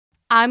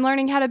I'm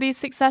learning how to be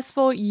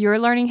successful. You're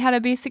learning how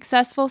to be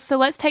successful. So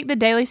let's take the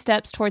daily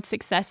steps towards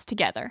success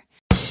together.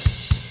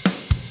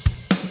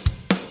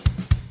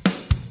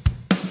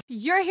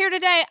 You're here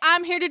today,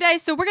 I'm here today,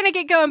 so we're going to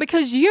get going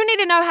because you need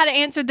to know how to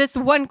answer this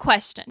one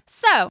question.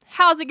 So,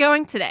 how's it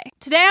going today?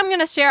 Today, I'm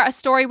going to share a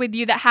story with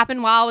you that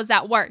happened while I was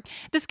at work.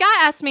 This guy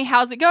asked me,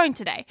 how's it going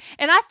today?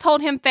 And I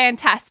told him,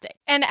 fantastic,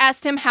 and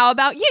asked him, how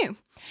about you?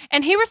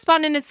 And he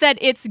responded and said,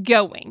 it's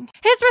going.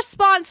 His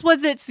response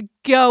was, it's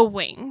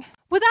going.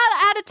 Without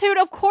attitude,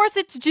 of course,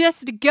 it's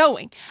just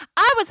going.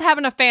 I was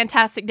having a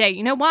fantastic day.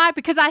 You know why?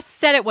 Because I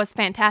said it was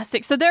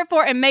fantastic. So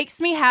therefore, it makes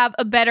me have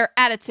a better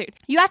attitude.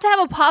 You have to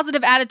have a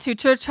positive attitude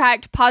to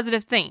attract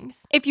positive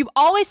things. If you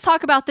always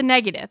talk about the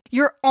negative,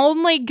 you're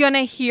only going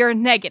to hear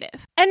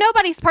negative. And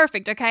nobody's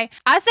perfect, okay?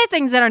 I say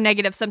things that are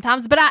negative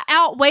sometimes, but I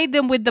outweigh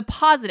them with the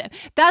positive.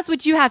 That's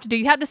what you have to do.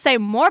 You have to say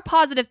more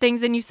positive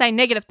things than you say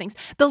negative things.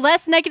 The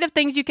less negative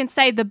things you can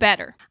say, the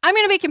better. I'm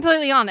going to be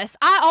completely honest.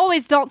 I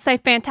always don't say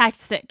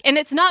fantastic.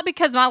 And it's not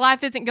because my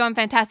life isn't going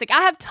fantastic.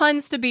 I have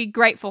tons to be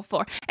grateful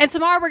for. And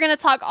tomorrow we're going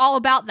to talk all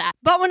about that.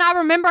 But when I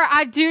remember,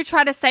 I do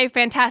try to say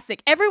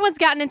fantastic. Everyone's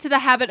gotten into the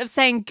habit of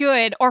saying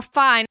good or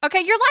fine.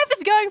 Okay, your life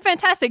is going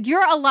fantastic.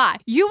 You're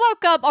alive. You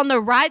woke up on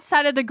the right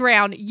side of the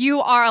ground.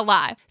 You are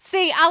alive.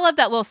 See, I love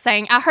that little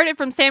saying. I heard it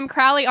from Sam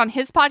Crowley on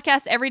his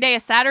podcast Every Day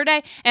is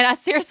Saturday, and I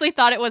seriously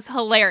thought it was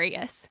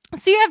hilarious.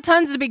 So you have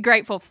tons to be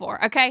grateful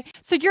for, okay?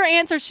 So your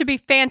answer should be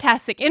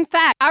fantastic. In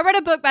fact, I read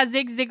a book by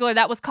Zig Ziglar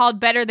that was called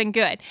Better Than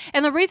Good.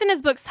 And the reason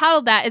his book's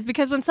titled that is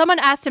because when someone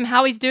asked him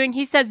how he's doing,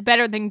 he says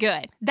better than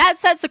good. That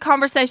sets the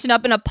conversation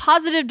up in a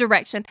positive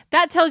direction.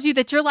 That tells you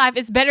that your life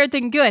is better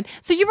than good.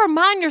 So you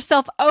remind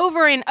yourself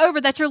over and over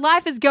that your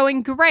life is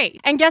going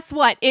great. And guess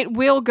what? It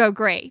will go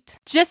great.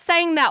 Just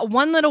saying that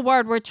one little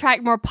word will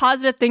attract more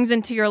positive things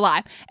into your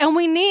life. And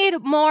we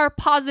need more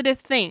positive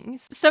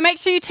things. So make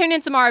sure you tune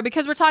in tomorrow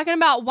because we're talking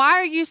about why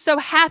are you so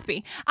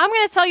happy? I'm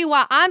going to tell you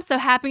why I'm so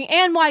happy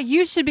and why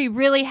you should be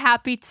really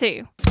happy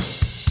too.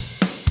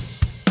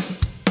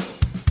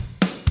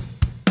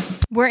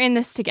 We're in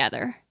this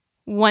together,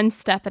 one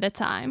step at a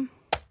time.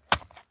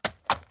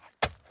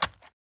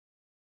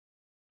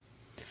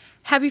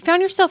 Have you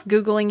found yourself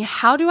Googling,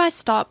 how do I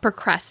stop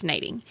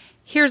procrastinating?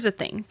 Here's the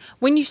thing.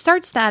 When you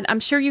search that, I'm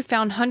sure you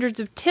found hundreds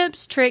of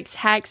tips, tricks,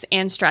 hacks,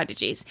 and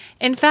strategies.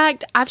 In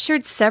fact, I've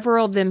shared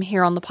several of them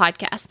here on the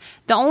podcast.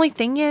 The only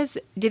thing is,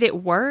 did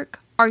it work?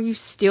 Are you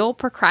still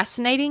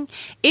procrastinating?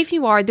 If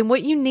you are, then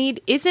what you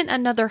need isn't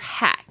another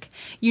hack.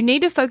 You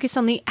need to focus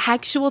on the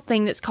actual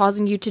thing that's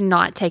causing you to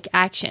not take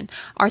action.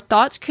 Our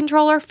thoughts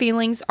control our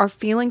feelings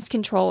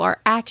control our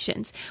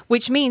actions,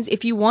 which means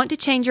if you want to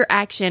change your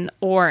action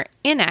or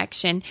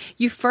inaction,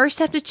 you first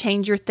have to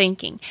change your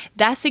thinking.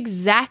 That's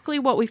exactly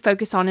what we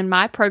focus on in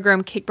my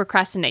program, Kick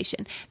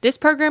Procrastination. This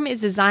program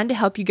is designed to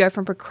help you go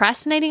from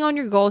procrastinating on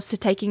your goals to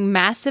taking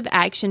massive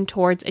action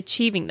towards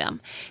achieving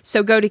them.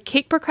 So go to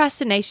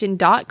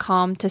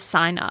kickprocrastination.com to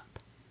sign up.